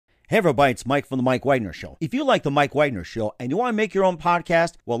Hey everybody, it's Mike from The Mike Wagner Show. If you like The Mike Wagner Show and you want to make your own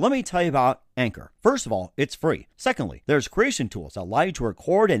podcast, well, let me tell you about Anchor. First of all, it's free. Secondly, there's creation tools that allow you to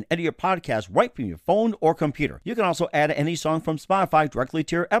record and edit your podcast right from your phone or computer. You can also add any song from Spotify directly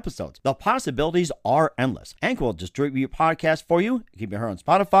to your episodes. The possibilities are endless. Anchor will distribute your podcast for you. You can be heard on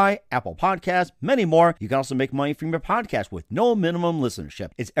Spotify, Apple Podcasts, many more. You can also make money from your podcast with no minimum listenership.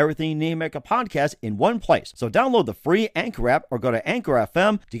 It's everything you need to make a podcast in one place. So download the free Anchor app or go to Anchor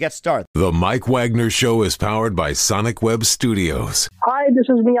FM to get started. The Mike Wagner Show is powered by Sonic Web Studios. Hi, this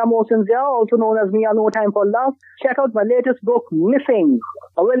is Mia Mosinzia, also known as Mia No Time for Love. Check out my latest book, Missing,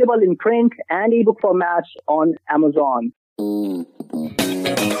 available in print and ebook formats on Amazon.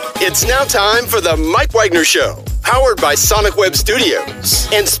 It's now time for the Mike Wagner Show, powered by Sonic Web Studios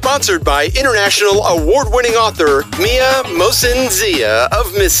and sponsored by international award-winning author Mia Mosinzia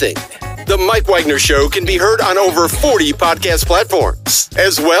of Missing. The Mike Wagner Show can be heard on over 40 podcast platforms,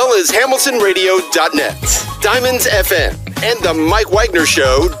 as well as HamiltonRadio.net, Diamonds FM, and the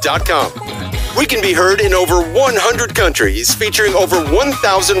MikeWagnerShow.com. We can be heard in over 100 countries, featuring over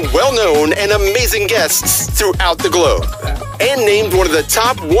 1,000 well-known and amazing guests throughout the globe. And named one of the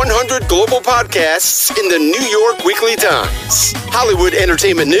top 100 global podcasts in the New York Weekly Times, Hollywood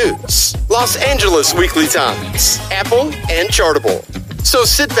Entertainment News, Los Angeles Weekly Times, Apple, and Chartable. So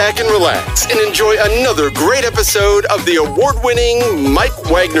sit back and relax and enjoy another great episode of the award-winning Mike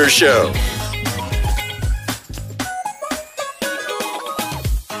Wagner Show.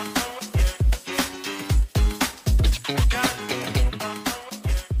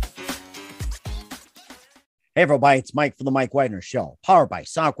 Hey everybody, it's Mike from The Mike Wagner Show, powered by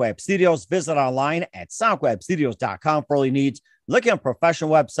Sonic Web Studios. Visit online at sonicwebstudios.com for all your needs. Looking at a professional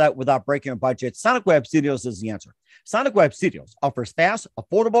website without breaking a budget, Sonic Web Studios is the answer. Sonic Web Studios offers fast,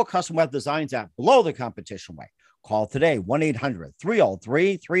 affordable custom web designs that blow the competition away. Call today,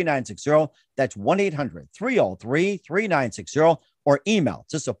 1-800-303-3960. That's 1-800-303-3960. Or email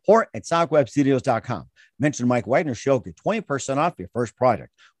to support@sonicwebstudios.com. Mention Mike Wagner Show, get 20% off your first project.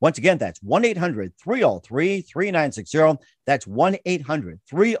 Once again, that's 1-800-303-3960. That's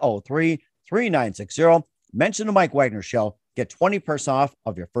 1-800-303-3960. Mention the Mike Wagner Show, get 20% off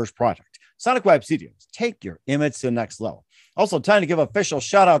of your first project. Sonic Web Studios, take your image to the next level. Also, time to give official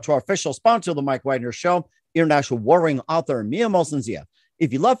shout out to our official sponsor of the Mike Wagner Show, international warring author Mia Mosinzia.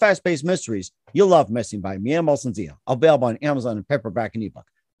 If you love fast-paced mysteries, you'll love Missing by Mia Mosinzia, available on Amazon in paperback and ebook.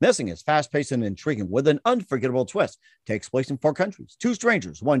 Missing is fast-paced and intriguing with an unforgettable twist. Takes place in 4 countries, 2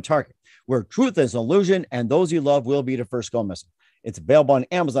 strangers, 1 target, where truth is an illusion and those you love will be the first go missing. It's available on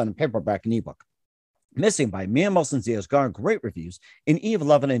Amazon in paperback and ebook. Missing by Mia Mosinzia has garnered great reviews, and Eve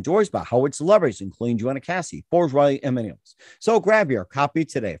 11 enjoys by Hollywood celebrities, including Joanna Cassie, Forbes Riley, and many others. So grab your copy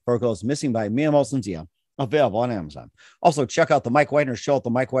today. Virgo's Missing by Mia Mosinzia, available on Amazon. Also, check out the Mike Wagner Show at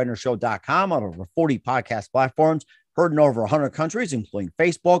themikewagnershow.com on over 40 podcast platforms, heard in over 100 countries, including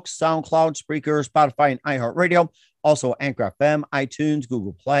Facebook, SoundCloud, Spreaker, Spotify, and iHeartRadio. Also, Anchor FM, iTunes,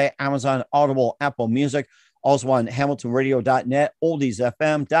 Google Play, Amazon, Audible, Apple Music. Also on HamiltonRadio.net, Oldies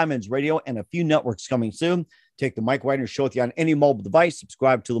FM, Diamonds Radio, and a few networks coming soon. Take the Mike Wagner Show with you on any mobile device.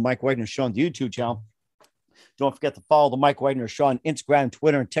 Subscribe to the Mike Wagner Show on the YouTube channel. Don't forget to follow the Mike Wagner Show on Instagram,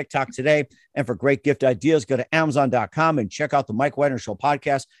 Twitter, and TikTok today. And for great gift ideas, go to Amazon.com and check out the Mike Wagner Show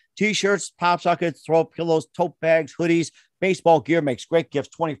podcast. T-shirts, pop sockets, throw pillows, tote bags, hoodies, baseball gear makes great gifts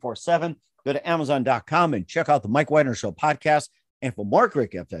 24/7. Go to Amazon.com and check out the Mike Wagner Show podcast. And for more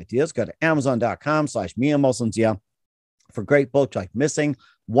great gift ideas, go to Amazon.com/Mia Mosinzia for great books like Missing,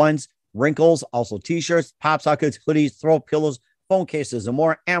 Ones, Wrinkles, also T-shirts, pop sockets, hoodies, throw pillows, phone cases, and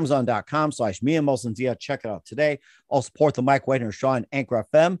more. Amazon.com/Mia Mosinzia. Check it out today. I'll support the Mike Wagner Show on Anchor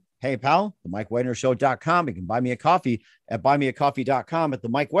FM, PayPal, themikewagnershow.com. You can buy me a coffee at buymeacoffee.com at the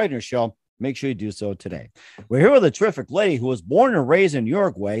Mike Wagner Show. Make sure you do so today. We're here with a terrific lady who was born and raised in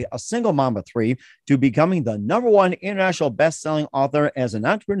Uruguay, a single mom of 3, to becoming the #1 international best-selling author as an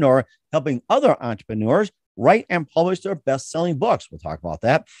entrepreneur, helping other entrepreneurs write and publish their best-selling books. We'll talk about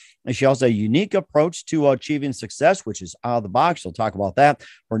that. And she has a unique approach to achieving success, which is out of the box. We'll talk about that.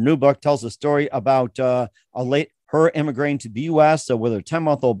 Her new book tells a story about her immigrating to the U.S. With her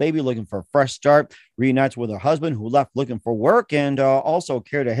 10-month-old baby looking for a fresh start, reunites with her husband who left looking for work, and also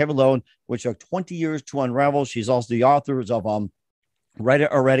carried a heavy load, which took 20 years to unravel. She's also the author of Write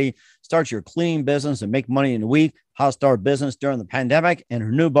It Already, Start Your Cleaning Business and Make Money in a Week, How to Start a Business During the Pandemic, and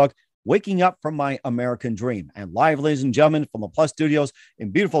her new book, Waking Up from My American Dream. And live, ladies and gentlemen, from the Plus Studios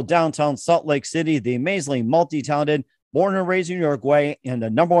in beautiful downtown Salt Lake City, the amazingly multi-talented, born and raised in Uruguay, and the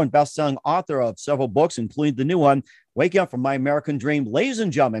 #1 best-selling author of several books, including the new one, Waking Up from My American Dream. Ladies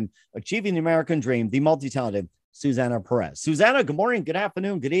and gentlemen, achieving the American dream, the multi-talented Susana Perez. Susana, good morning, good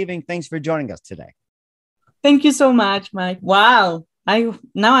afternoon, good evening. Thanks for joining us today. Thank you so much, Mike. Wow.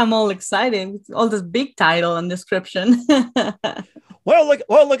 I'm all excited with all this big title and description. Well,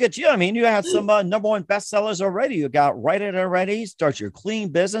 look at you. I mean, you have some number one bestsellers already. You got Write It Already, Start Your Clean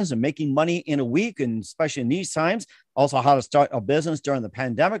Business and Making Money in a Week, and especially in these times. Also, How to Start a Business During the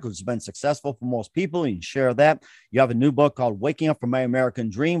Pandemic, which has been successful for most people. You can share that. You have a new book called Waking Up from My American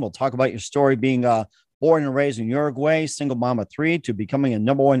Dream. We'll talk about your story being born and raised in Uruguay, single mom of three, to becoming a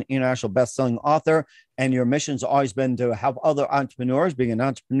number one international best-selling author. And your mission's always been to help other entrepreneurs, being an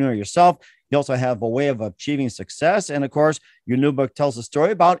entrepreneur yourself. You also have a way of achieving success. And of course, your new book tells a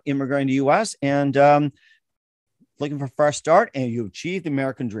story about immigrating to the U.S. and looking for a fresh start, and you achieved the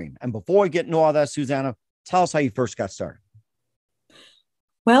American dream. And before we get into all that, Susana, tell us how you first got started.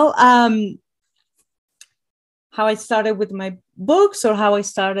 Well, how I started with my books, or how I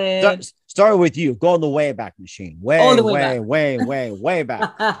started? Started with you. Go on the Wayback Machine. Way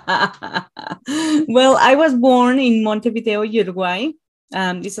back. Well, I was born in Montevideo, Uruguay.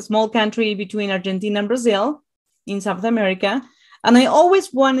 It's a small country between Argentina and Brazil in South America. And I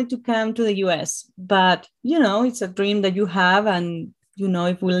always wanted to come to the US, but it's a dream that you have, and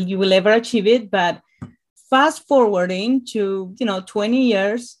if you will ever achieve it. But fast forwarding to 20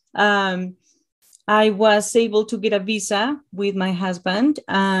 years, I was able to get a visa with my husband,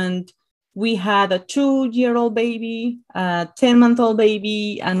 and we had a 2-year-old baby, a 10-month-old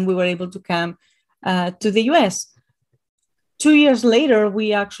baby, and we were able to come to the US. 2 years later,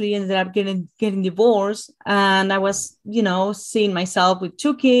 we actually ended up getting divorced, and I was, seeing myself with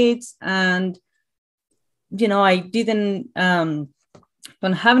 2 kids, and, I didn't don't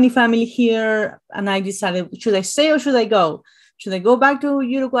have any family here, and I decided, should I stay or should I go? Should I go back to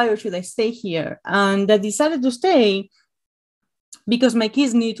Uruguay or should I stay here? And I decided to stay because my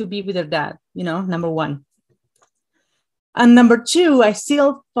kids need to be with their dad, number one. And number two, I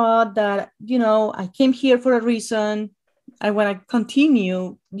still thought that, I came here for a reason. I want to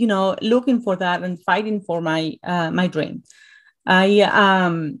continue, looking for that and fighting for my my dream.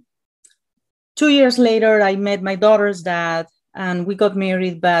 2 years later, I met my daughter's dad and we got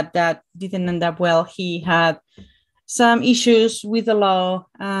married, but that didn't end up well. He had some issues with the law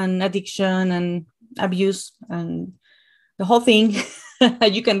and addiction and abuse and the whole thing.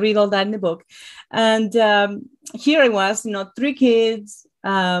 You can read all that in the book. And here I was, 3 kids.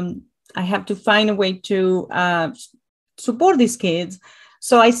 I have to find a way to support these kids.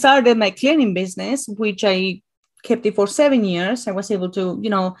 So I started my cleaning business, which I kept it for 7 years. I was able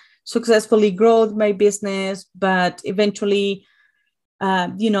to, successfully grow my business, but eventually,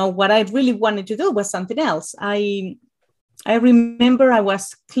 what I really wanted to do was something else. I remember I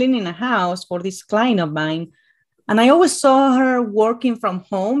was cleaning a house for this client of mine, and I always saw her working from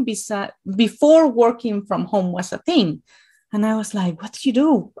home before working from home was a thing. And I was like, what do you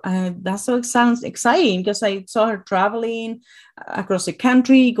do? Sounds exciting, because I saw her traveling across the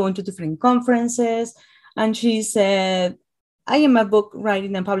country, going to different conferences. And she said, I am a book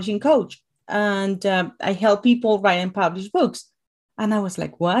writing and publishing coach, and I help people write and publish books. And I was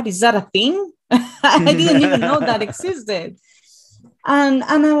like, what? Is that a thing? I didn't even know that existed. And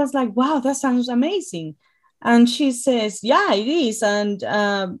I was like, wow, that sounds amazing. And she says, yeah, it is. And,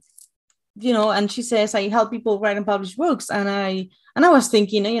 and she says, I help people write and publish books. And I was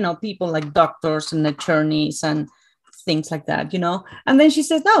thinking, people like doctors and attorneys and things like that, And then she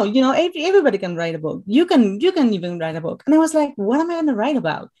said, no, everybody can write a book. You can even write a book. And I was like, what am I going to write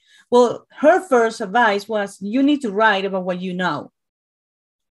about? Well, her first advice was, you need to write about what you know.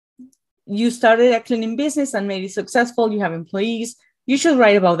 You started a cleaning business and made it successful. You have employees. You should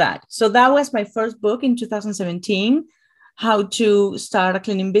write about that. So that was my first book in 2017, How to Start a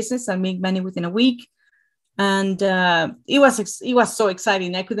Cleaning Business and Make Money Within a Week. And it was so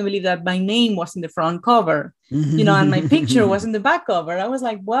exciting. I couldn't believe that my name was in the front cover, and my picture was in the back cover. I was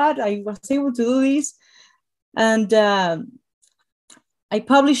like, what? I was able to do this. And I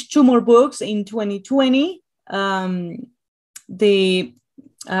published 2 more books in 2020. They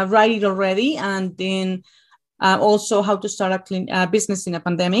Write It Already, and then also How to Start a Clean Business in a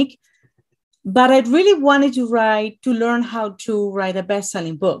Pandemic. But I really wanted to learn how to write a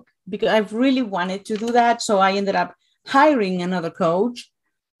best-selling book, because I really wanted to do that. So I ended up hiring another coach.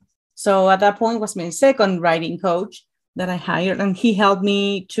 So at that point was my second writing coach that I hired, and he helped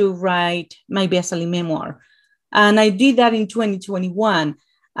me to write my best-selling memoir. And I did that in 2021.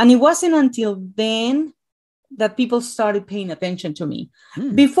 And it wasn't until then that people started paying attention to me.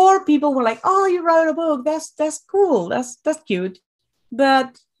 Before, people were like, oh, you wrote a book. That's cool. That's cute.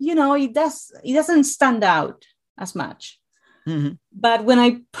 But, it doesn't stand out as much. But when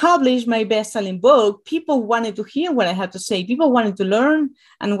I published my best-selling book, people wanted to hear what I had to say. People wanted to learn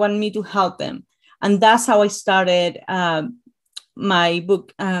and wanted me to help them. And that's how I started my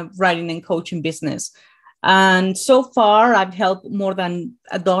book writing and coaching business. And so far, I've helped more than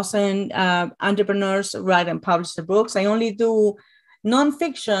a dozen entrepreneurs write and publish their books. I only do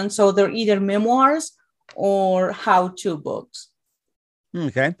nonfiction, so they're either memoirs or how-to books.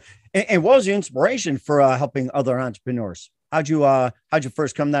 Okay. And what was your inspiration for helping other entrepreneurs? How'd you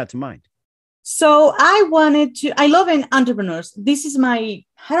first come that to mind? So I love entrepreneurs. This is I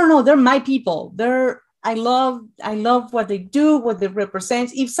don't know, they're my people. I love what they do, what they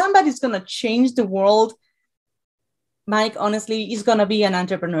represent. If somebody's going to change the world, Mike, honestly, is going to be an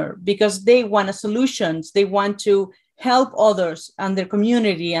entrepreneur, because they want solutions. They want to help others and their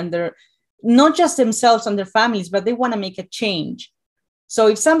community and not just themselves and their families, but they want to make a change. So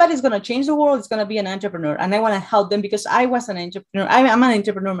if somebody's going to change the world, it's going to be an entrepreneur. And I want to help them because I was an entrepreneur. I'm an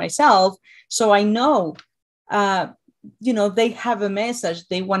entrepreneur myself. So I know, they have a message.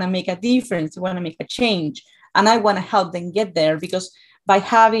 They want to make a difference. They want to make a change. And I want to help them get there, because by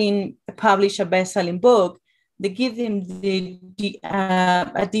having published a best-selling book, they give them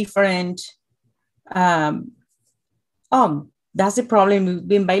a different, that's the problem with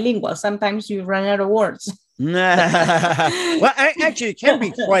being bilingual. Sometimes you run out of words. Well, actually, it can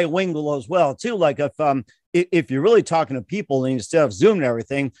be trilingual as well, too. Like if you're really talking to people and instead of Zoom and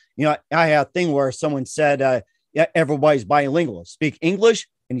everything, I had a thing where someone said, everybody's bilingual. Speak English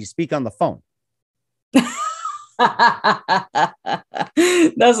and you speak on the phone.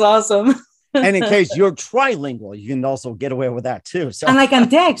 That's awesome. And in case you're trilingual, you can also get away with that too. So, and I can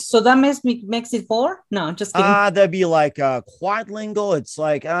text. So that makes it 4? No, just kidding. That'd be like quadlingual. It's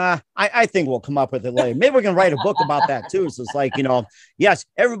like, I think we'll come up with it later. Maybe we can write a book about that too. So it's like, yes,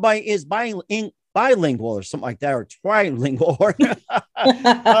 everybody is bilingual or something like that, or trilingual.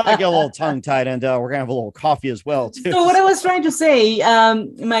 I get a little tongue tied, and we're going to have a little coffee as well too. So what I was trying to say,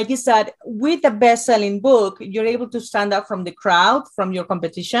 Mike, is that with a best-selling book, you're able to stand out from the crowd, from your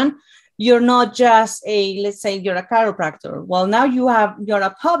competition. You're not just let's say you're a chiropractor. Well, now you're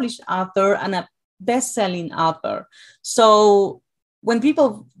a published author and a best-selling author. So when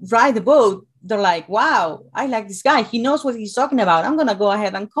people write the book, they're like, wow, I like this guy. He knows what he's talking about. I'm going to go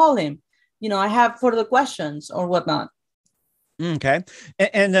ahead and call him. I have further questions or whatnot. Okay.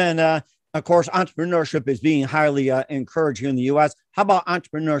 And then, of course, entrepreneurship is being highly encouraged here in the U.S. How about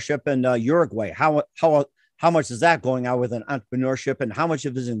entrepreneurship in Uruguay? How much is that going out with an entrepreneurship, and how much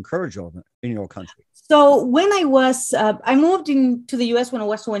of it is encouraged in your country? So when I moved into the U.S. when I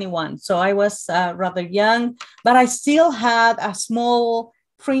was 21. So I was rather young, but I still had a small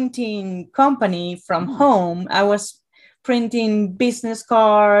printing company from home. I was printing business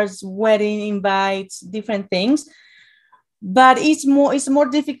cards, wedding invites, different things. But it's more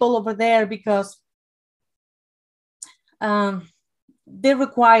difficult over there because they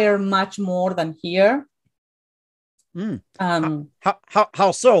require much more than here.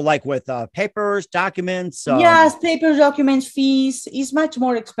 How so? Like with papers, documents? Yes, papers, documents, fees. It's much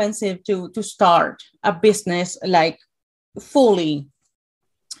more expensive to start a business like fully.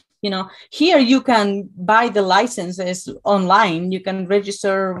 Here you can buy the licenses online. You can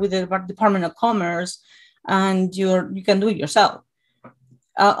register with the Department of Commerce, and you can do it yourself.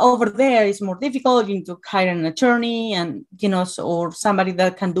 Over there, it's more difficult. You need to hire an attorney, and or somebody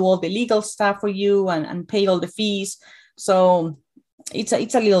that can do all the legal stuff for you and pay all the fees. So it's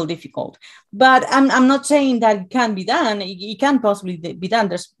a little difficult. But I'm not saying that it can be done. It can possibly be done.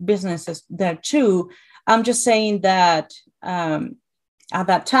 There's businesses there too. I'm just saying that at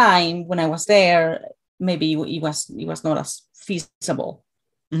that time when I was there, maybe it was not as feasible.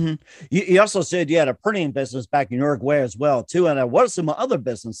 Mm-hmm. You also said you had a printing business back in Uruguay as well, too. And what are some other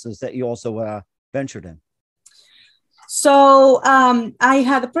businesses that you also ventured in? So I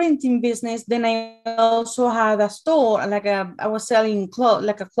had a printing business. Then I also had a store, I was selling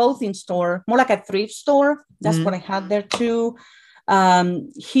like a clothing store, more like a thrift store. That's what I had there too.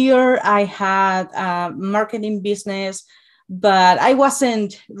 Here I had a marketing business, but I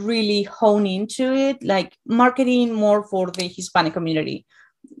wasn't really honing to it, like marketing more for the Hispanic community.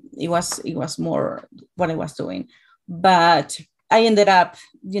 It was more what I was doing, but I ended up,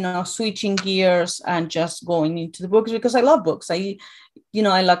 switching gears and just going into the books because I love books. I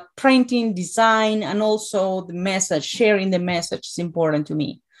like printing, design, and also the message, sharing the message is important to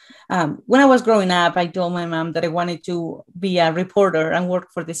me. When I was growing up, I told my mom that I wanted to be a reporter and work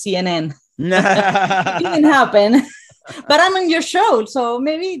for the CNN. It didn't happen. But I'm on your show, so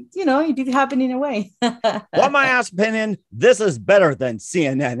maybe, it did happen in a way. Well, my ass opinion, this is better than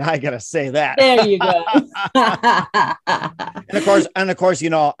CNN. I got to say that. There you go. And of course,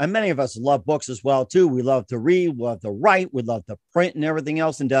 and many of us love books as well, too. We love to read, we love to write, we love to print and everything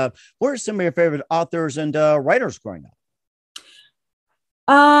else. And what are some of your favorite authors and writers growing up?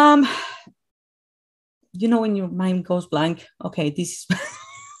 When your mind goes blank, okay, this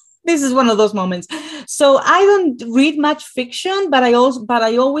is one of those moments. So I don't read much fiction, but I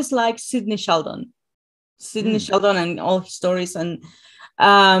always like Sidney Sheldon and all his stories. And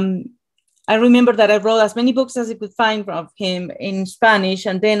I remember that I wrote as many books as I could find of him in Spanish,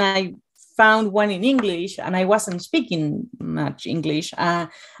 and then I found one in English, and I wasn't speaking much English. And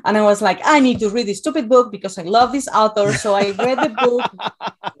I was like, I need to read this stupid book because I love this author. So I read the book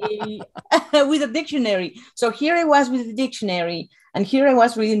with a dictionary. So here I was with the dictionary, and here I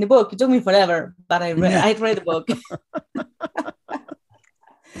was reading the book. It took me forever, but I read the book.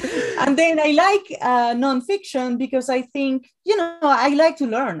 And then I like nonfiction because I think, I like to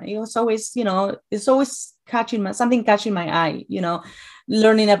learn. It's always, something catching my eye,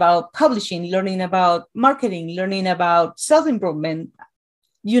 learning about publishing, learning about marketing, learning about self-improvement,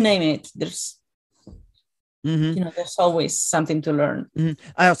 you name it. There's, there's always something to learn.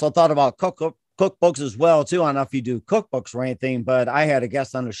 I also thought about cookbooks as well, too. I don't know if you do cookbooks or anything, but I had a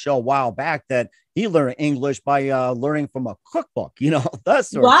guest on the show a while back that he learned English by learning from a cookbook, that sort of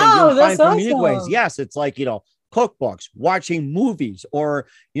thing. Wow, that's awesome. Ways. Yes, it's like, cookbooks, watching movies, or,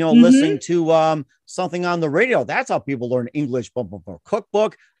 listening to something on the radio. That's how people learn English from a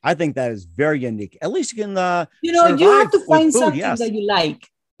cookbook. I think that is very unique. At least you can, you have to find something that you like.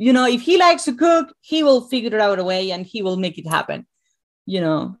 If he likes to cook, he will figure out a way and he will make it happen,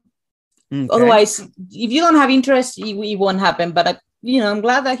 Okay. Otherwise, if you don't have interest, it won't happen. But, I'm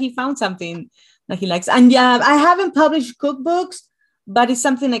glad that he found something that he likes. And yeah, I haven't published cookbooks, but it's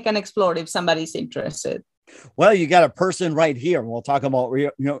something I can explore if somebody's interested. Well, you got a person right here. We'll talk about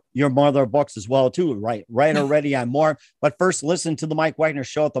your mother books as well, too. Right already on more. But first, listen to the Mike Wagner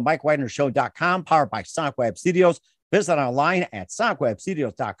Show at the MikeWagnerShow.com, powered by Sonic Web Studios. Visit online at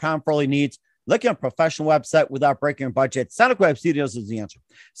SonicWebStudios.com for all your needs. Look at a professional website without breaking your budget. Sonic Web Studios is the answer.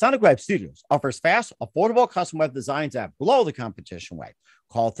 Sonic Web Studios offers fast, affordable custom web designs that blow the competition away.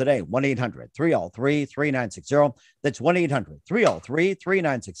 Call today, 1-800-303-3960. That's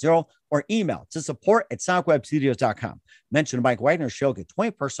 1-800-303-3960. Or email to support@sonicwebstudios.com. Mention the Mike Wagner Show. Get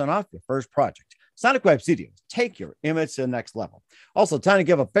 20% off your first project. Sonic Web Studios, take your image to the next level. Also, time to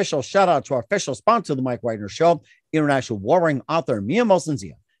give official shout out to our official sponsor of the Mike Wagner Show, international warring author Mia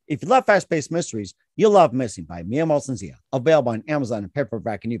Mosensia. If you love fast-paced mysteries, you'll love Missing by Mia Mosensia, available on Amazon in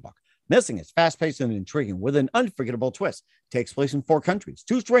paperback and ebook. Missing is fast-paced and intriguing with an unforgettable twist. Takes place in 4 countries,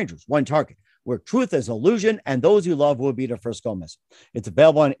 2 strangers, 1 target, where truth is illusion and those you love will be the first go missing. It's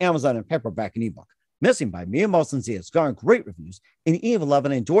available on Amazon in paperback and ebook. Missing by Mia Mosensia has garnered great reviews and even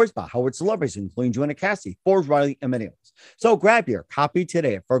 11 endorsed by Howard celebrities, including Joanna Cassidy, Forbes, Riley, and many others. So grab your copy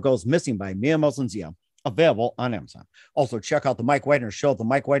today at Virgo's Missing by Mia Mosensia, available on Amazon. Also, check out the Mike Wagner Show at the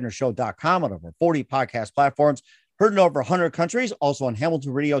MikeWagnerShow.com on over 40 podcast platforms. Heard in over 100 countries, also on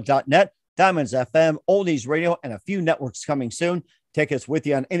HamiltonRadio.net, Diamonds FM, Oldies Radio, and a few networks coming soon. Take us with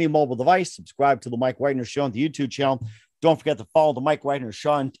you on any mobile device. Subscribe to the Mike Wagner Show on the YouTube channel. Don't forget to follow the Mike Wagner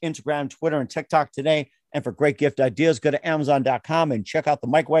Show on Instagram, Twitter, and TikTok today. And for great gift ideas, go to Amazon.com and check out the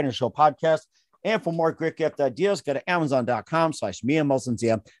Mike Wagner Show podcast. And for more great gift ideas, go to Amazon.com/Mia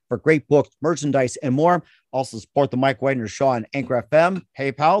Mosensia for great books, merchandise, and more. Also support the Mike Wagner Show on Anchor FM,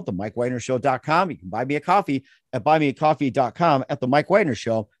 PayPal, the MikeWagnerShow.com. You can buy me a coffee at buymeacoffee.com at the Mike Wagner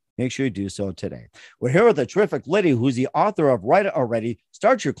Show. Make sure you do so today. We're here with a terrific lady who's the author of Write It Already,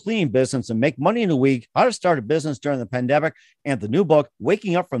 Start Your Cleaning Business and Make Money in a Week, How to Start a Business During the Pandemic, and the new book,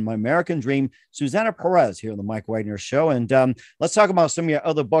 Waking Up from My American Dream, Susana Perez here on the Mike Wagner Show. And let's talk about some of your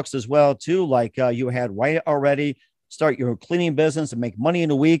other books as well, too, like you had Write It Already, Start Your Cleaning Business and Make Money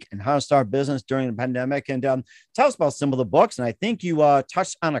in a Week, and How to Start Business During the Pandemic. And tell us about some of the books. And I think you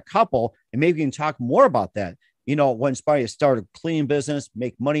touched on a couple, and maybe you can talk more about that. What inspired you to start a cleaning business,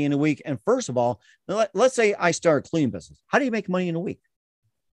 make money in a week? And first of all, let's say I start a cleaning business. How do you make money in a week?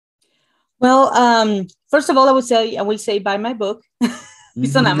 Well, first of all, I will say buy my book.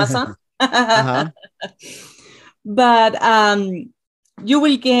 It's on Amazon. But you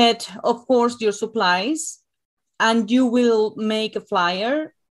will get, of course, your supplies, and you will make a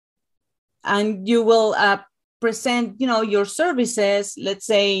flyer, and you will present, your services. Let's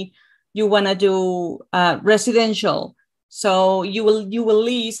say you want to do residential. So you will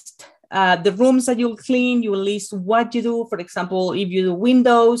list the rooms that you'll clean. You will list what you do. For example, if you do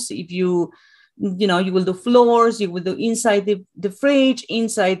windows, if you you will do floors, you will do inside the fridge,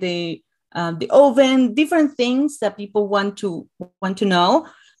 inside the oven, different things that people want to know.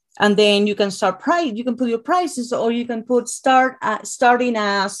 And then you can you can put your prices, or you can put starting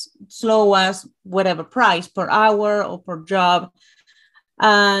as slow as whatever price per hour or per job.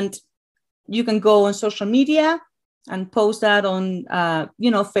 And you can go on social media and post that on,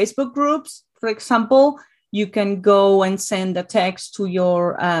 Facebook groups, for example. You can go and send a text to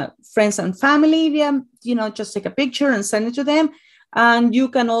your friends and family via, just take a picture and send it to them. And you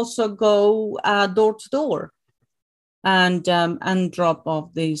can also go door to door and drop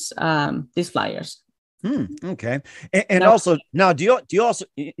off these flyers. Okay. And also, now, do you also,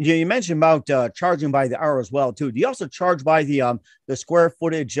 you mentioned about charging by the hour as well too. Do you also charge by the square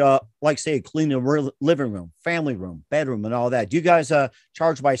footage, like say clean a living room, family room, bedroom, and all that? Do you guys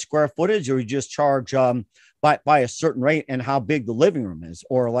charge by square footage, or you just charge by a certain rate and how big the living room is,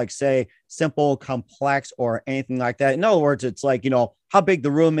 or like say simple, complex, or anything like that? In other words, it's like, how big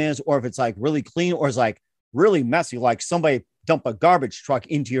the room is, or if it's like really clean, or it's like really messy, like somebody dump a garbage truck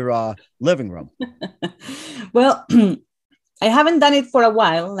into your living room. Well, I haven't done it for a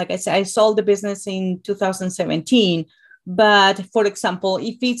while. Like I said, I sold the business in 2017. But for example,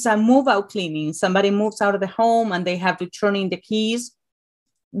 if it's a move out cleaning, somebody moves out of the home and they have to turn in the keys,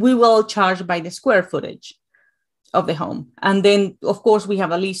 we will charge by the square footage of the home. And then, of course, we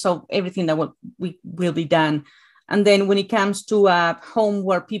have a list of everything that will be done. And then when it comes to a home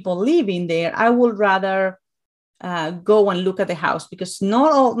where people live in there, I would rather go and look at the house, because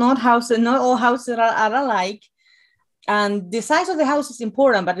not all houses are alike. And the size of the house is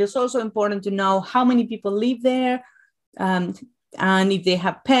important, but it's also important to know how many people live there, and if they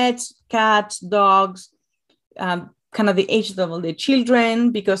have pets, cats, dogs, kind of the age of the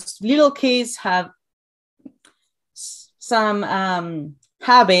children, because little kids have some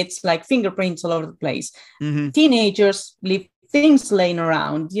habits like fingerprints all over the place. Mm-hmm. Teenagers leave things laying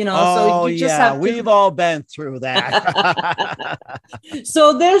around, so you just have to... We've all been through that.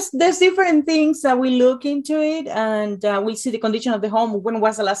 So there's different things that we look into it, and we see the condition of the home. When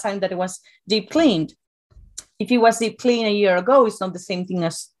was the last time that it was deep cleaned? If it was deep cleaned a year ago, it's not the same thing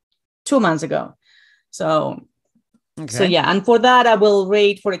as 2 months ago. So yeah, and for that I will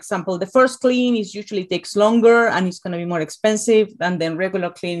rate, for example, the first clean usually takes longer and it's going to be more expensive, and then regular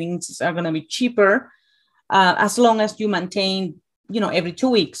cleanings are going to be cheaper. As long as you maintain, every 2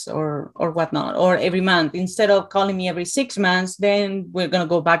 weeks or whatnot, or every month. Instead of calling me every 6 months, then we're going to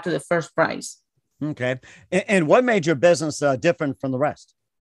go back to the first price. Okay. And what made your business different from the rest?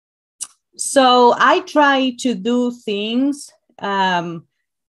 So I try to do things a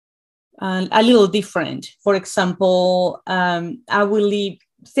little different. For example, I will leave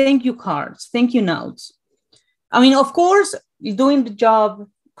thank you cards, thank you notes. I mean, of course, doing the job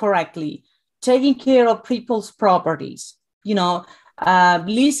correctly, taking care of people's properties,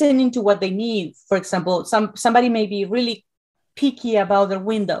 listening to what they need. For example, somebody may be really picky about their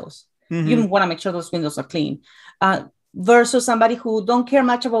windows. Mm-hmm. You want to make sure those windows are clean. Versus somebody who don't care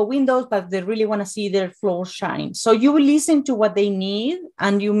much about windows, but they really want to see their floors shine. So you will listen to what they need,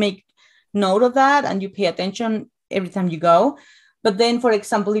 and you make note of that, and you pay attention every time you go. But then, for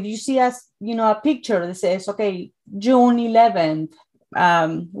example, if you see a picture that says, okay, June 11th,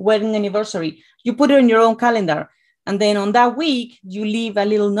 wedding anniversary, you put it in your own calendar, and then on that week you leave a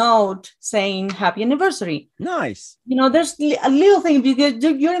little note saying happy anniversary. Nice. There's a little thing, because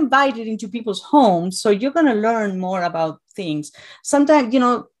you're invited into people's homes, so you're going to learn more about things. Sometimes,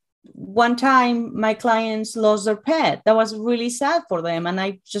 one time my clients lost their pet. That was really sad for them, and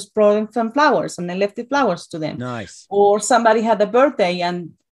I just brought them some flowers and I left the flowers to them. Nice. Or somebody had a birthday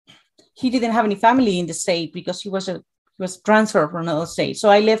and he didn't have any family in the state because he was transferred from another state. So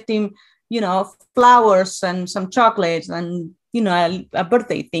I left him, flowers and some chocolates and, a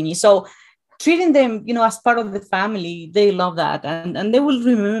birthday thingy. So treating them, as part of the family, they love that. And they will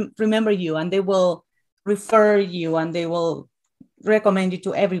remember you, and they will refer you, and they will recommend you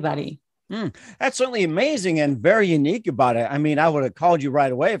to everybody. That's certainly amazing and very unique about it. I mean, I would have called you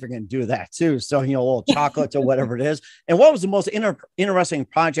right away if you're going to do that too. So, a little chocolates or whatever it is. And what was the most interesting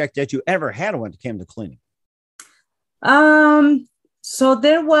project that you ever had when it came to cleaning? So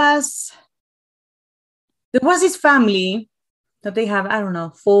there was this family that they have, I don't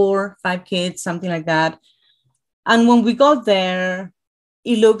know, 4, 5 kids, something like that. And when we got there,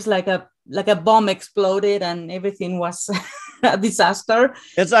 it looks like a bomb exploded and everything was a disaster.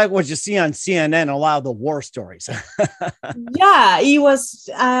 It's like what you see on CNN, a lot of the war stories. Yeah, it was.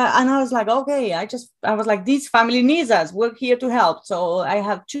 And I was like, okay, I was like, this family needs us. We're here to help. So I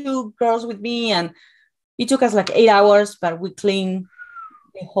have 2 girls with me, and it took us like 8 hours, but we cleaned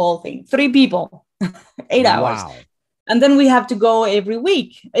the whole thing. 3 people, 8 hours. Wow. And then we have to go every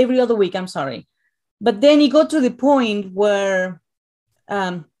other week, I'm sorry. But then it got to the point where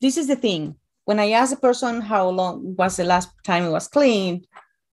this is the thing. When I asked a person how long was the last time it was cleaned,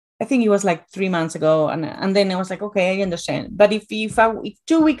 I think it was like 3 months ago. And then I was like, okay, I understand. But if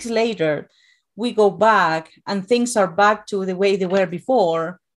 2 weeks later, we go back and things are back to the way they were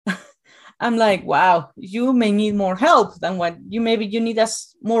before, I'm like, wow, you may need more help than what maybe you need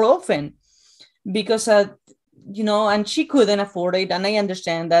us more often, because, and she couldn't afford it. And I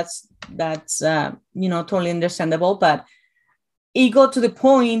understand that's totally understandable. But it got to the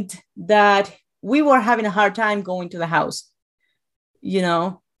point that we were having a hard time going to the house,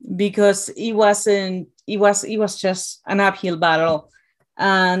 because it was just an uphill battle.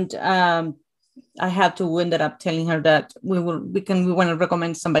 And I had to ended up telling her that we want to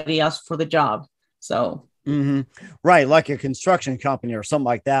recommend somebody else for the job. So right, like a construction company or something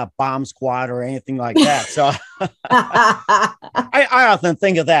like that, bomb squad or anything like that. So I often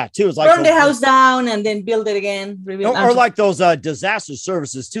think of that too. It's like burn the house down and then build it again. Or like those disaster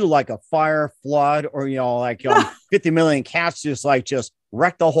services too, like a fire, flood, or 50 million cats just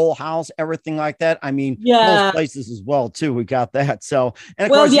wreck the whole house, everything like that. I mean, most places as well too. We got that. So,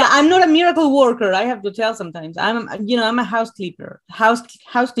 and of course, I'm not a miracle worker. I have to tell sometimes I'm a housekeeper.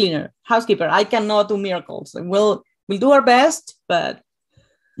 I cannot do miracles. We'll do our best, but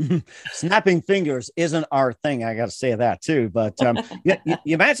snapping fingers isn't our thing. I got to say that too. But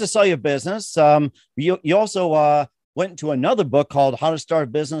you managed to sell your business. You also went into another book called How to Start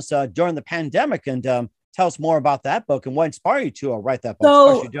a Business During the Pandemic, and tell us more about that book and what inspired you to write that book,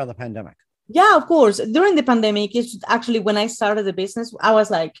 especially during the pandemic. Yeah, of course. During the pandemic, it's actually when I started the business, I was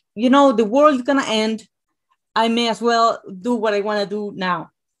like, the world is going to end. I may as well do what I want to do now.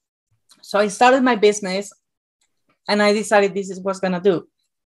 So I started my business and I decided this is what's going to do.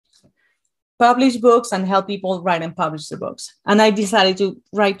 Publish books and help people write and publish their books. And I decided to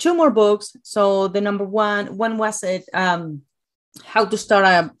write 2 more books. So the number one was it, how to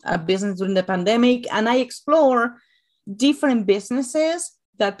start a business during the pandemic. And I explore different businesses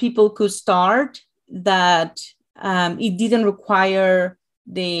that people could start that it didn't require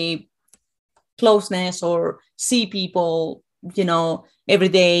the closeness or see people, every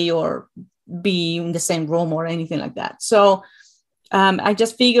day or be in the same room or anything like that. So I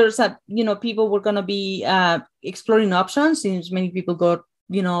just figured that, people were going to be exploring options since many people got,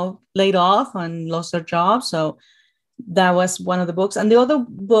 laid off and lost their jobs. So that was one of the books. And the other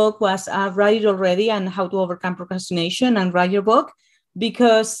book was Write It Already and How to Overcome Procrastination and Write Your Book,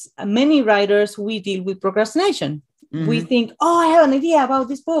 because many writers, we deal with procrastination. We think, I have an idea about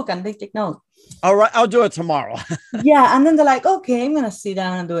this book. And they take note. All right, I'll do it tomorrow. Yeah. And then they're like, okay, I'm going to sit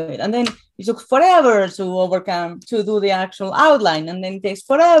down and do it. And then it took forever to do the actual outline. And then it takes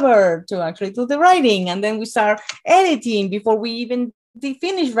forever to actually do the writing. And then we start editing before we even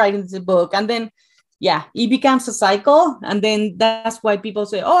finish writing the book. And then it becomes a cycle. And then that's why people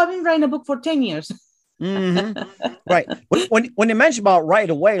say, I've been writing a book for 10 years. Right. When you mention about right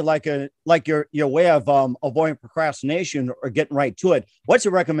away, like your way of avoiding procrastination or getting right to it, what's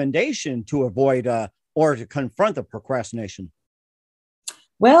your recommendation to avoid or to confront the procrastination?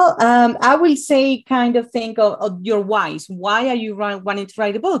 Well, I will say kind of think of your whys. Why are you wanting to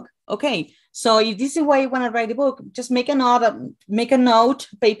write a book? Okay. So if this is why you want to write a book, just make a note,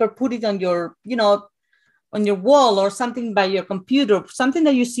 paper, put it on your, on your wall or something by your computer, something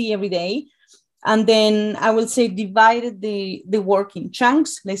that you see every day. And then I will say divide the work in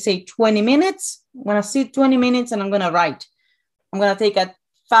chunks. Let's say 20 minutes. I'm going to sit 20 minutes and I'm going to write. I'm going to take a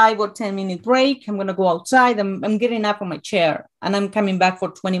 5 or 10 minute break. I'm going to go outside. I'm getting up from my chair and I'm coming back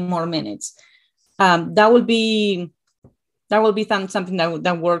for 20 more minutes. That will be something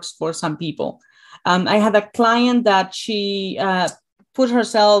that works for some people. I had a client that she put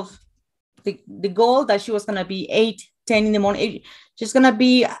herself the goal that she was going to be 8-10 in the morning. She's going to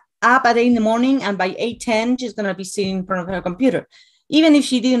be up at 8 in the morning, and by 8:10, she's going to be sitting in front of her computer, even if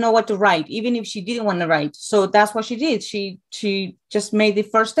she didn't know what to write, even if she didn't want to write. So that's what she did. She just made the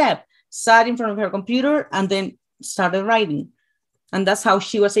first step, sat in front of her computer, and then started writing. And that's how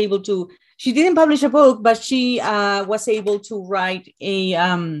she was able to, she didn't publish a book, but she was able to write she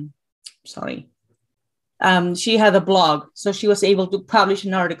had a blog. So she was able to publish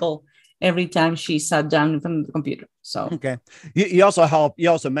an article every time she sat down in front of the computer. So, okay. You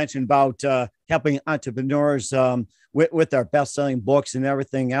also mentioned about helping entrepreneurs with their best-selling books and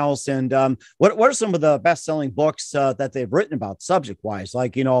everything else. And what are some of the best-selling books that they've written about subject-wise,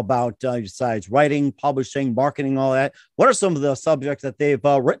 like, about besides writing, publishing, marketing, all that? What are some of the subjects that they've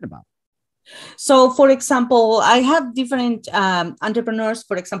written about? So, for example, I have different entrepreneurs.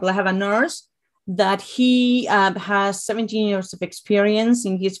 For example, I have a nurse that he has 17 years of experience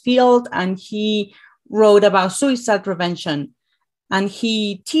in his field, and he wrote about suicide prevention. And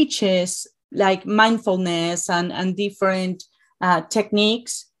he teaches like mindfulness and different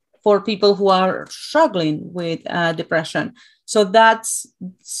techniques for people who are struggling with depression. So that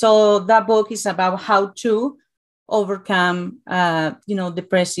book is about how to overcome,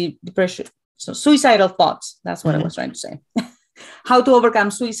 depression. So suicidal thoughts. That's what I was trying to say. How to overcome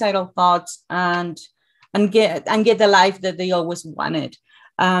suicidal thoughts and get the life that they always wanted.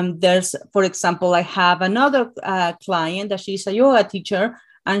 There's, for example, I have another client that she's a yoga teacher,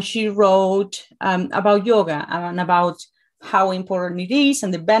 and she wrote about yoga and about how important it is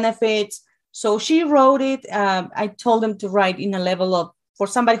and the benefits. So she wrote it. I told them to write in a level of, for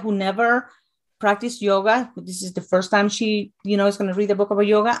somebody who never practiced yoga, this is the first time she, is going to read a book about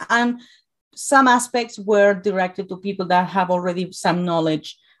yoga. And some aspects were directed to people that have already some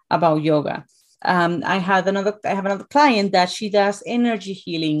knowledge about yoga. I have another client that she does energy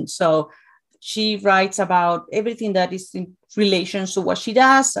healing. So she writes about everything that is in relation to what she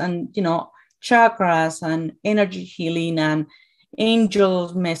does, and, chakras and energy healing and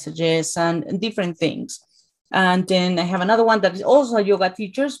angel messages and different things. And then I have another one that is also a yoga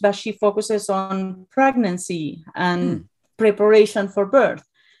teacher, but she focuses on pregnancy and preparation for birth.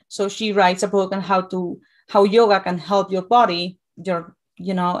 So she writes a book on how yoga can help your body,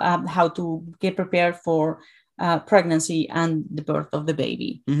 how to get prepared for pregnancy and the birth of the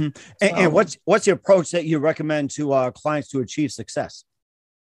baby. Mm-hmm. And what's the approach that you recommend to clients to achieve success?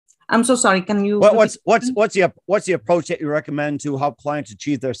 I'm so sorry. Can you? What's the approach that you recommend to help clients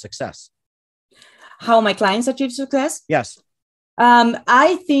achieve their success? How my clients achieve success? Yes.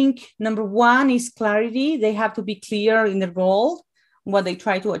 I think number one is clarity. They have to be clear in their goal, what they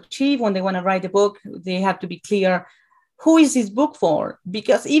try to achieve. When they want to write a book, they have to be clear. Who is this book for?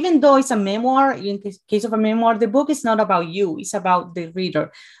 Because even though it's a memoir, in the case of a memoir, the book is not about you. It's about the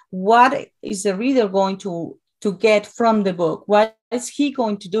reader. What is the reader going to get from the book? What is he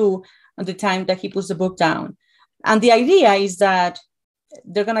going to do at the time that he puts the book down? And the idea is that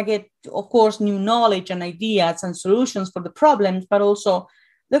they're going to get, of course, new knowledge and ideas and solutions for the problems, but also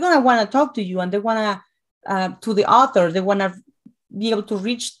they're going to want to talk to you, and they want to the author. They want to be able to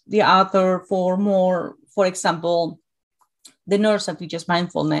reach the author for more, for example, the nurse that teaches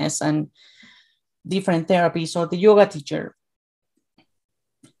mindfulness and different therapies, or the yoga teacher,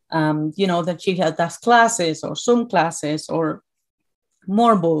 that she does classes or Zoom classes or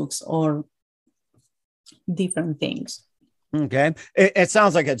more books or different things. Okay. It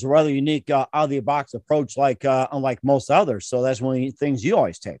sounds like it's a rather unique out of the box approach, unlike most others. So that's one of the things you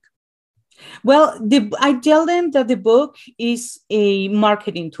always take. Well, I tell them that the book is a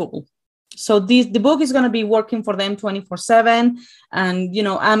marketing tool. So the book is going to be working for them 24/7. And,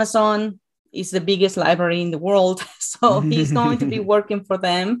 Amazon is the biggest library in the world. So he's going to be working for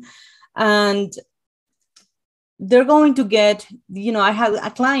them. And they're going to get, I have a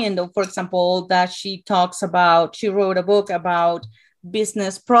client, for example, that she wrote a book about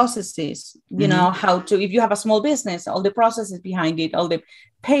business processes, how to, if you have a small business, all the processes behind it, all the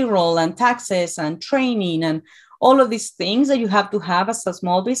payroll and taxes and training and all of these things that you have to have as a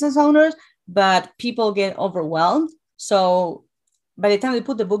small business owner, but people get overwhelmed. So by the time they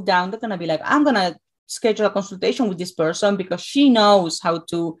put the book down, they're going to be like, I'm going to schedule a consultation with this person because she knows how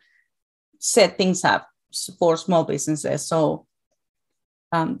to set things up for small businesses. So,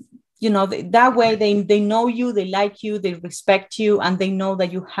 that way they know you, they like you, they respect you, and they know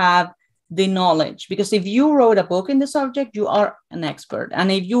that you have the knowledge. Because if you wrote a book in the subject, you are an expert.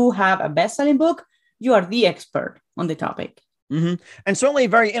 And if you have a best-selling book, you are the expert on the topic. Mm-hmm. And certainly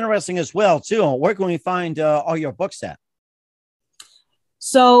very interesting as well, too. Where can we find all your books at?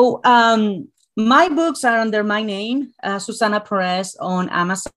 So my books are under my name, Susana Perez, on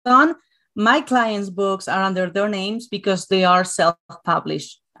Amazon. My clients' books are under their names because they are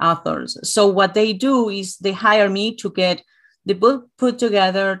self-published authors. So what they do is they hire me to get the book put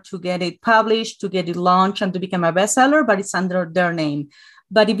together, to get it published, to get it launched, and to become a bestseller, but it's under their name.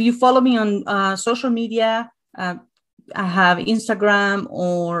 But if you follow me on social media, I have Instagram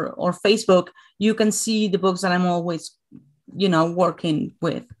or Facebook, you can see the books that I'm always, working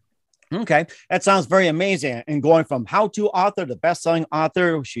with. Okay. That sounds very amazing. And going from how-to author to best-selling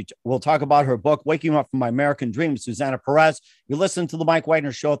author, we'll talk about her book, Waking Up from My American Dream, Susana Perez. You listen to The Mike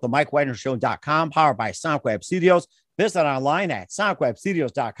Wagner Show at themikewagnershow.com, powered by Sonic Web Studios. Visit online at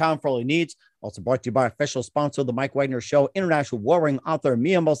sonicwebstudios.com for all your needs. Also brought to you by official sponsor of the Mike Wagner Show, international warring author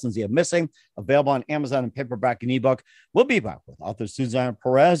Mia Molson-Zia Missing, available on Amazon and paperback and ebook. We'll be back with author Susana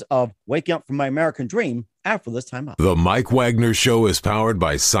Perez of Waking Up from My American Dream after this time out. The Mike Wagner Show is powered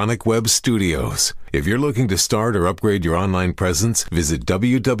by Sonic Web Studios. If you're looking to start or upgrade your online presence, visit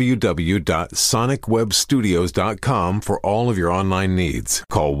www.sonicwebstudios.com for all of your online needs.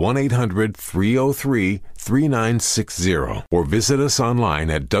 Call 1-800-303-3960 or visit us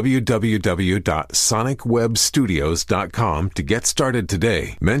online at www.sonicwebstudios.com to get started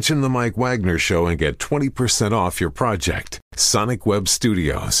today. Mention the Mike Wagner Show and get 20% off your project. Sonic Web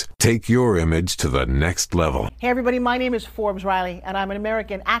Studios. Take your image to the next level. Hey everybody, my name is Forbes Riley and I'm an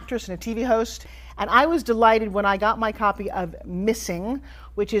American actress and a TV host. And I was delighted when I got my copy of Missing,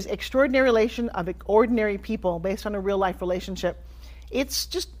 which is Extraordinary Relation of Ordinary People based on a real life relationship.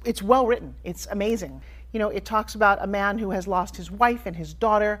 It's well written. It's amazing. You know, it talks about a man who has lost his wife and his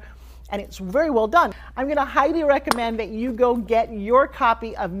daughter, and it's very well done. I'm going to highly recommend that you go get your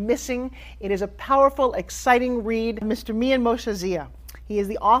copy of Missing. It is a powerful, exciting read. Mr. Mia Molson-Zia. He is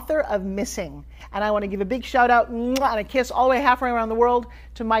the author of Missing. And I want to give a big shout out and a kiss all the way halfway around the world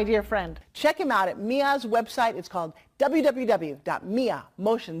to my dear friend. Check him out at Mia's website. It's called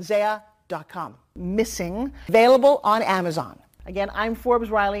www.miamotionzea.com. Missing, available on Amazon. Again, I'm Forbes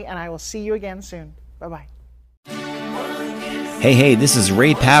Riley, and I will see you again soon. Bye-bye. Hey, this is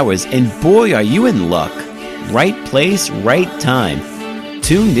Ray Powers, and boy, are you in luck. Right place, right time.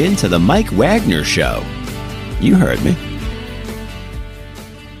 Tuned in to the Mike Wagner Show. You heard me.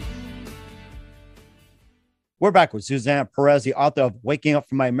 We're back with Susana Perez, the author of Waking Up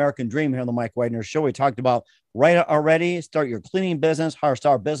from My American Dream here on the Mike Wagner Show. We talked about write it already, start your cleaning business, how to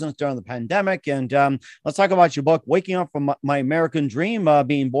start business during the pandemic. And let's talk about your book, Waking Up from My American Dream,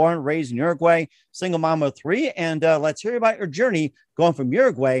 being born, raised in Uruguay, single mom of 3. And let's hear about your journey going from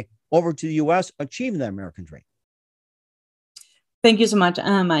Uruguay over to the U.S., achieving the American dream. Thank you so much,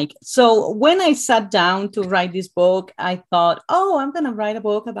 Mike. So when I sat down to write this book, I thought, I'm going to write a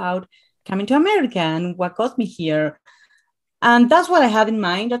book about coming to America and what got me here. And that's what I had in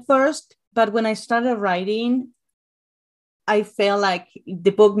mind at first. But when I started writing, I felt like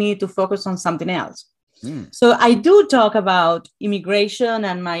the book needed to focus on something else. So I do talk about immigration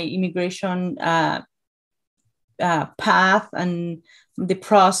and my immigration path and the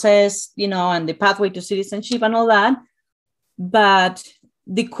process, and the pathway to citizenship and all that. But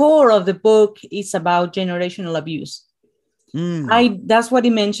the core of the book is about generational abuse. That's what he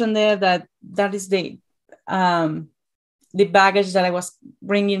mentioned there, that is the baggage that I was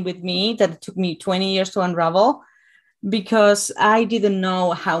bringing with me, that it took me 20 years to unravel, because I didn't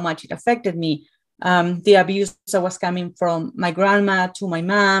know how much it affected me. The abuse that was coming from my grandma to my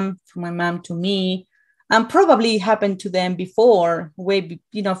mom, from my mom to me, and probably happened to them before, way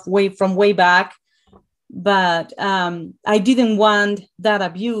back. But I didn't want that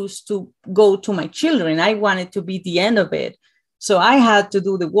abuse to go to my children. I wanted to be the end of it. So I had to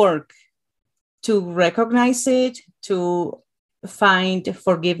do the work to recognize it, to find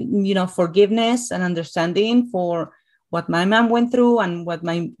forgiveness and understanding for what my mom went through and what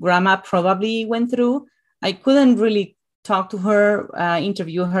my grandma probably went through. I couldn't really talk to her,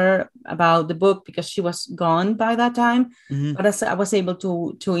 interview her about the book because she was gone by that time. But I was able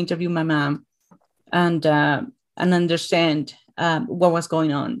to interview my mom and understand what was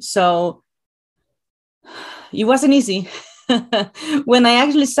going on. So it wasn't easy. When I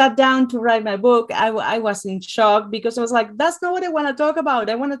actually sat down to write my book, I was in shock, because I was like, that's not what I want to talk about.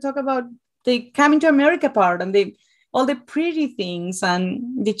 I want to talk about the coming to America part and all the pretty things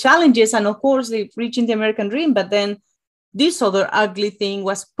and the challenges, and of course the reaching the American dream. But then this other ugly thing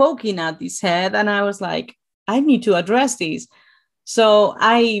was poking at his head, and I was like, I need to address this. So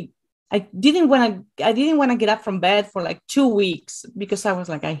I didn't want to get up from bed for like 2 weeks, because I was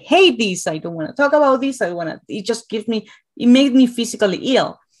like, I hate this. I don't want to talk about this. It made me physically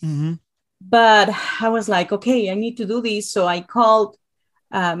ill. But I was like, okay, I need to do this. So I called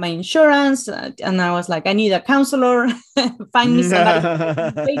my insurance and I was like, I need a counselor, find me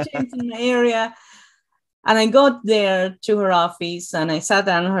somebody patient in my area. And I got there to her office and I sat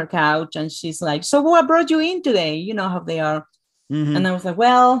down on her couch and she's like, so what brought you in today? You know how they are. And I was like,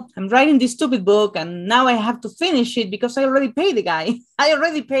 well, I'm writing this stupid book and now I have to finish it because I already paid the guy. I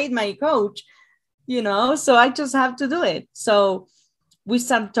already paid my coach, so I just have to do it. So we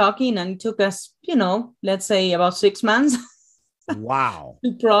started talking and it took us, let's say about 6 months. Wow.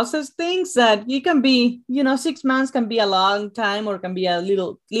 To process things that it can be, 6 months can be a long time or can be a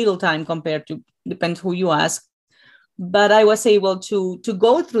little time compared to, depends who you ask. But I was able to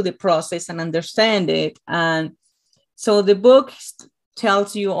go through the process and understand it. And So the book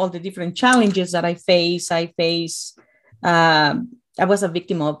tells you all the different challenges that I face. I was a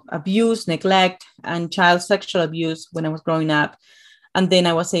victim of abuse, neglect, and child sexual abuse when I was growing up. And then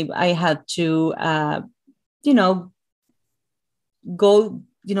I had to, go,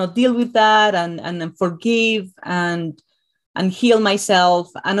 deal with that and forgive and heal myself.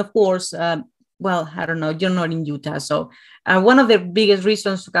 And of course, I don't know, you're not in Utah. So one of the biggest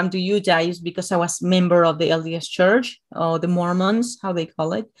reasons to come to Utah is because I was member of the LDS Church, or the Mormons, how they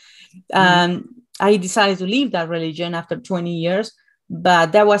call it. I decided to leave that religion after 20 years,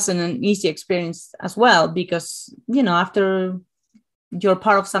 but that wasn't an easy experience as well, because, after you're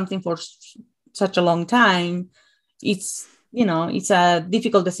part of something for such a long time, it's a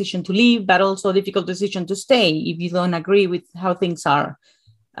difficult decision to leave, but also a difficult decision to stay if you don't agree with how things are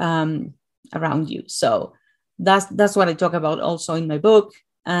around you. So that's what I talk about also in my book.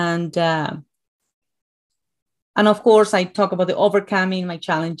 And of course, I talk about the overcoming my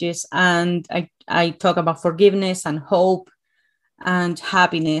challenges, and I talk about forgiveness and hope and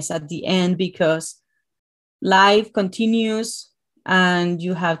happiness at the end, because life continues and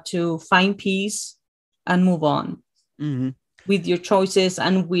you have to find peace and move on with your choices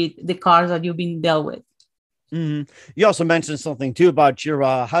and with the cards that you've been dealt with. You also mentioned something too about your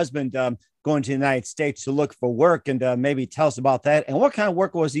husband going to the United States to look for work, and maybe tell us about that. And what kind of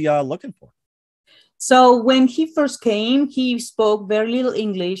work was he looking for? So when he first came, he spoke very little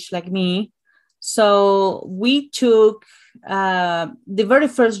English like me. So we took, the very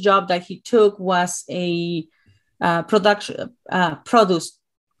first job that he took was a produce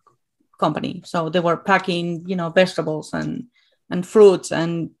company. So they were packing, vegetables and fruits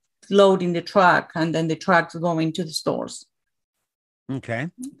and loading the truck, and then the trucks going to the stores. Okay.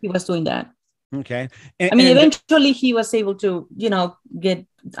 He was doing that. Okay. Eventually he was able to, get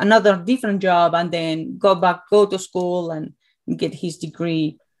another different job and then go to school and get his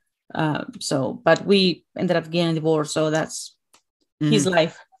degree. But we ended up getting divorced. So that's his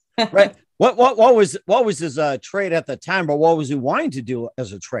life. Right. What was his trade at the time, or what was he wanting to do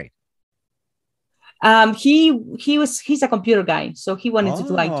as a trade? He's a computer guy, so he wanted to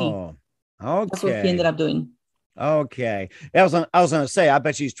do IT. Okay. That's what he ended up doing. Okay. I was going to say, I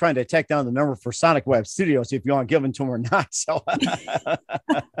bet she's trying to take down the number for Sonic Web Studios if you want to give them to him or not. So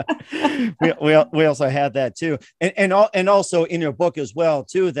we also had that too. And also in your book as well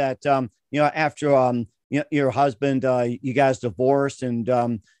too, that, after, your husband, you guys divorced,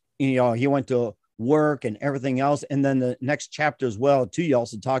 and, he went to work and everything else. And then the next chapter as well too, you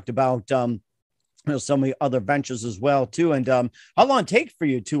also talked about, some of the other ventures as well too. And how long it take for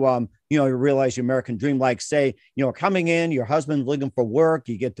you to realize your American dream? Like, say, coming in, your husband looking for work,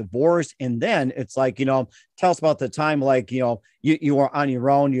 you get divorced, and then it's like, tell us about the time, like, you were on your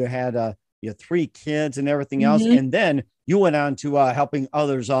own, you had your 3 kids and everything else, and then you went on to helping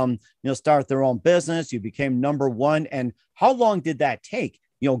others start their own business. You became number 1. And how long did that take?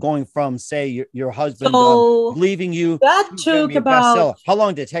 Going from, say, your husband leaving you, that took about, how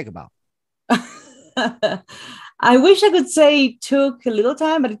long did it take about? I wish I could say it took a little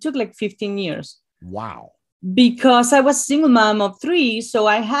time, but it took like 15 years. Wow. Because I was a single mom of 3. So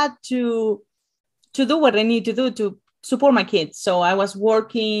I had to do what I need to do to support my kids. So I was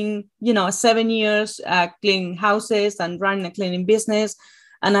working, 7 years, cleaning houses and running a cleaning business.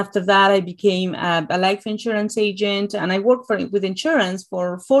 And after that, I became a life insurance agent, and I worked with insurance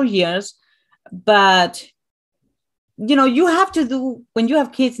for 4 years. But you have to do, when you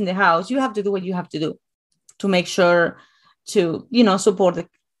have kids in the house, you have to do what you have to do to make sure to,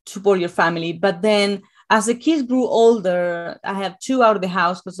 support your family. But then as the kids grew older, I have 2 out of the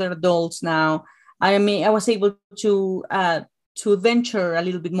house because they're adults now. I was able to venture a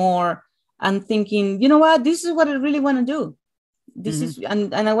little bit more and thinking, what, this is what I really want to do. This is,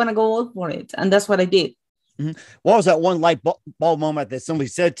 and I want to go all for it. And that's what I did. What was that one light bulb moment that somebody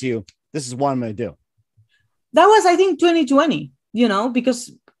said to you, this is what I'm going to do? That was, I think, 2020,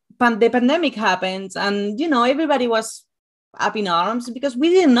 because the pandemic happened, and, everybody was up in arms because we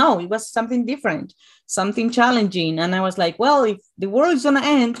didn't know. It was something different, something challenging. And I was like, well, if the world is going to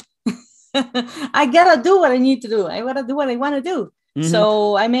end, I got to do what I need to do. I got to do what I want to do.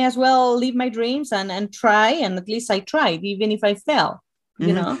 So I may as well live my dreams and try. And at least I tried, even if I fail,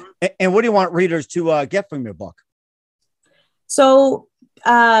 And what do you want readers to get from your book? So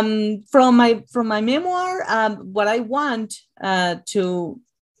from my memoir, what I want to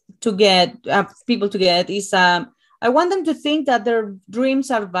get people to get is I want them to think that their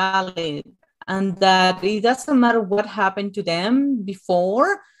dreams are valid, and that it doesn't matter what happened to them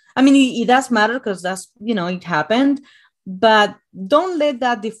before. I mean, it does matter because that's, it happened, but don't let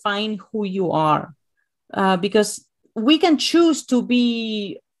that define who you are, because we can choose to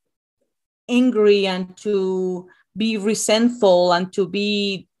be angry and to be resentful and to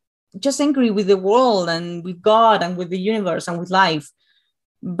be just angry with the world and with God and with the universe and with life.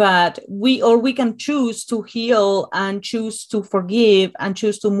 But we can choose to heal and choose to forgive and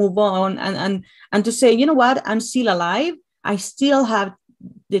choose to move on and to say, you know what, I'm still alive. I still have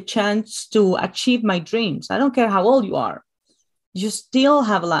the chance to achieve my dreams. I don't care how old you are. You still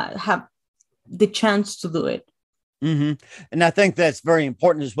have the chance to do it. Mm-hmm. And I think that's very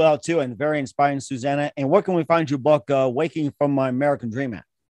important as well, too, and very inspiring, Susana. And where can we find your book, Waking from My American Dream at?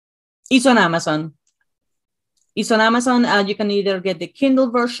 It's on Amazon. It's on Amazon. You can either get the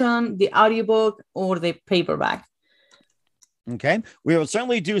Kindle version, the audiobook, or the paperback. Okay, we will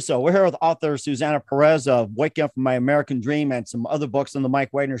certainly do so. We're here with author Susana Perez of Waking Up from My American Dream and some other books on the Mike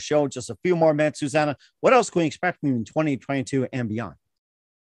Wagner Show. Just a few more minutes, Susana. What else can we expect from you in 2022 and beyond?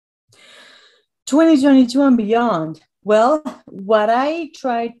 2022 and beyond. Well, what I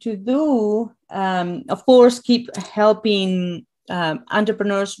try to do, of course, keep helping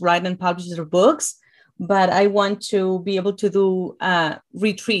entrepreneurs write and publish their books, but I want to be able to do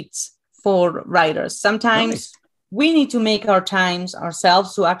retreats for writers. Sometimes we need to make our times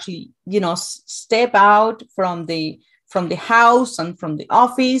ourselves to actually, step out from the house and from the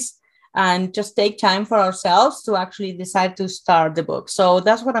office and just take time for ourselves to actually decide to start the book. So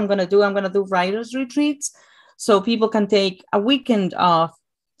that's what I'm going to do. I'm going to do writers retreats so people can take a weekend off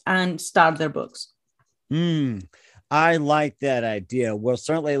and start their books. I like that idea. We'll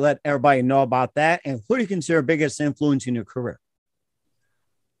certainly let everybody know about that. And who do you consider biggest influence in your career?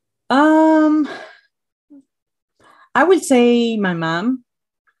 I would say my mom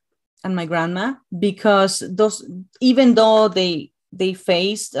and my grandma, because even though they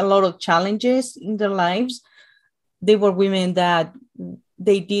faced a lot of challenges in their lives, they were women that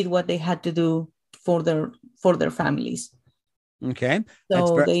they did what they had to do for their families. Okay.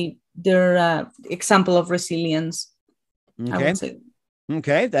 So they're example of resilience. Okay. I would say.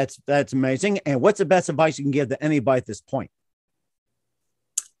 Okay. That's amazing. And what's the best advice you can give to anybody at this point?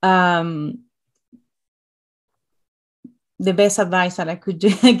 The best advice that I could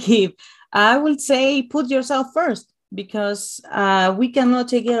give, I would say put yourself first, because we cannot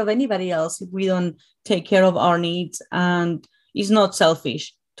take care of anybody else if we don't take care of our needs. And it's not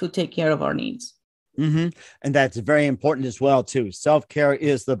selfish to take care of our needs. Mm-hmm. And that's very important as well, too. Self-care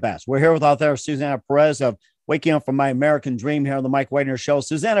is the best. We're here with author Susana Perez of Waking Up from My American Dream here on the Mike Wagner Show.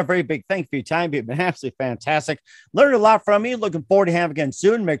 Susana, a very big thank you for your time. You've been absolutely fantastic. Learned a lot from you. Looking forward to having you again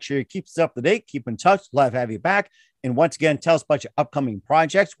soon. Make sure you keep us up to date. Keep in touch. Love to have you back. And once again, tell us about your upcoming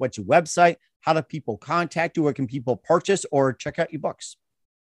projects. What's your website? How do people contact you? Where can people purchase or check out your books?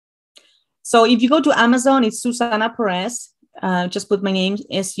 So if you go to Amazon, it's Susana Perez. Just put my name,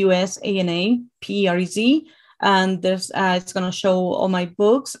 Susana Perez. And there's it's going to show all my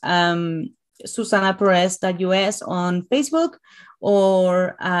books. SusanaPerez.us on Facebook,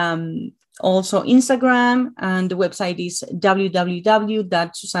 or also Instagram. And the website is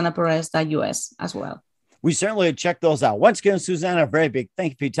www.susanaperez.us as well. We certainly check those out. Once again, Susana, a very big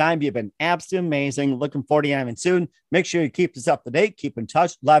thank you for your time. You've been absolutely amazing. Looking forward to having you soon. Make sure you keep us up to date. Keep in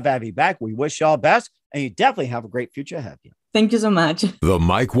touch. Love to have you back. We wish you all the best, and you definitely have a great future ahead of you. Thank you so much. The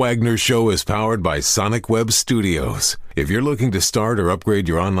Mike Wagner Show is powered by Sonic Web Studios. If you're looking to start or upgrade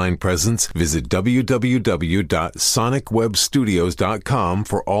your online presence, visit www.sonicwebstudios.com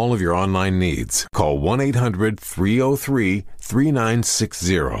for all of your online needs. Call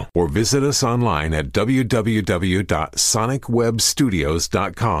 1-800-303-3960 or visit us online at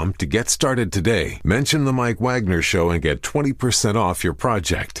www.sonicwebstudios.com to get started today. Mention the Mike Wagner Show and get 20% off your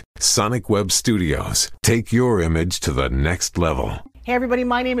project. Sonic Web Studios. Take your image to the next level. Hey everybody,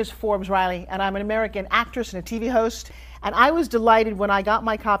 my name is Forbes Riley, and I'm an American actress and a TV host. And I was delighted when I got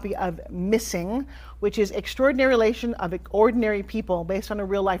my copy of Missing, which is Extraordinary Relation of Ordinary People based on a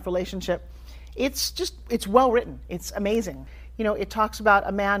real life relationship. It's well written. It's amazing. You know, it talks about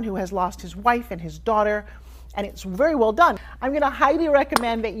a man who has lost his wife and his daughter, and it's very well done. I'm going to highly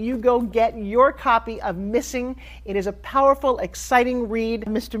recommend that you go get your copy of Missing. It is a powerful, exciting read.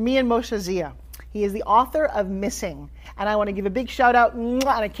 Mr. Mian Moshe Zia. He is the author of Missing. And I want to give a big shout out and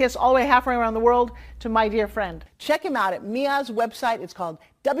a kiss all the way halfway around the world to my dear friend. Check him out at Mia's website. It's called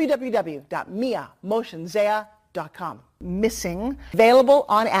www.miamoshenzea.com. Missing, available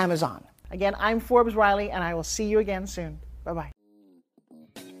on Amazon. Again, I'm Forbes Riley, and I will see you again soon. Bye-bye.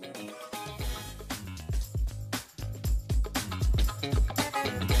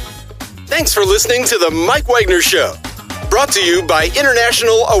 Thanks for listening to The Mike Wagner Show. Brought to you by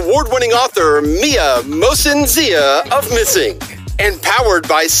international award-winning author Mia Mohsen Zia of Missing. And powered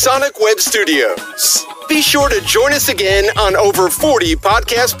by Sonic Web Studios. Be sure to join us again on over 40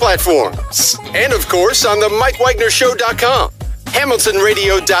 podcast platforms. And of course, on the MikeWagnerShow.com,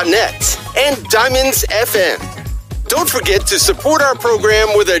 HamiltonRadio.net, and Diamonds FM. Don't forget to support our program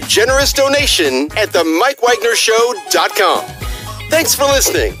with a generous donation at the MikeWagnerShow.com. Thanks for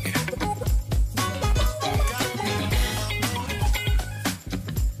listening.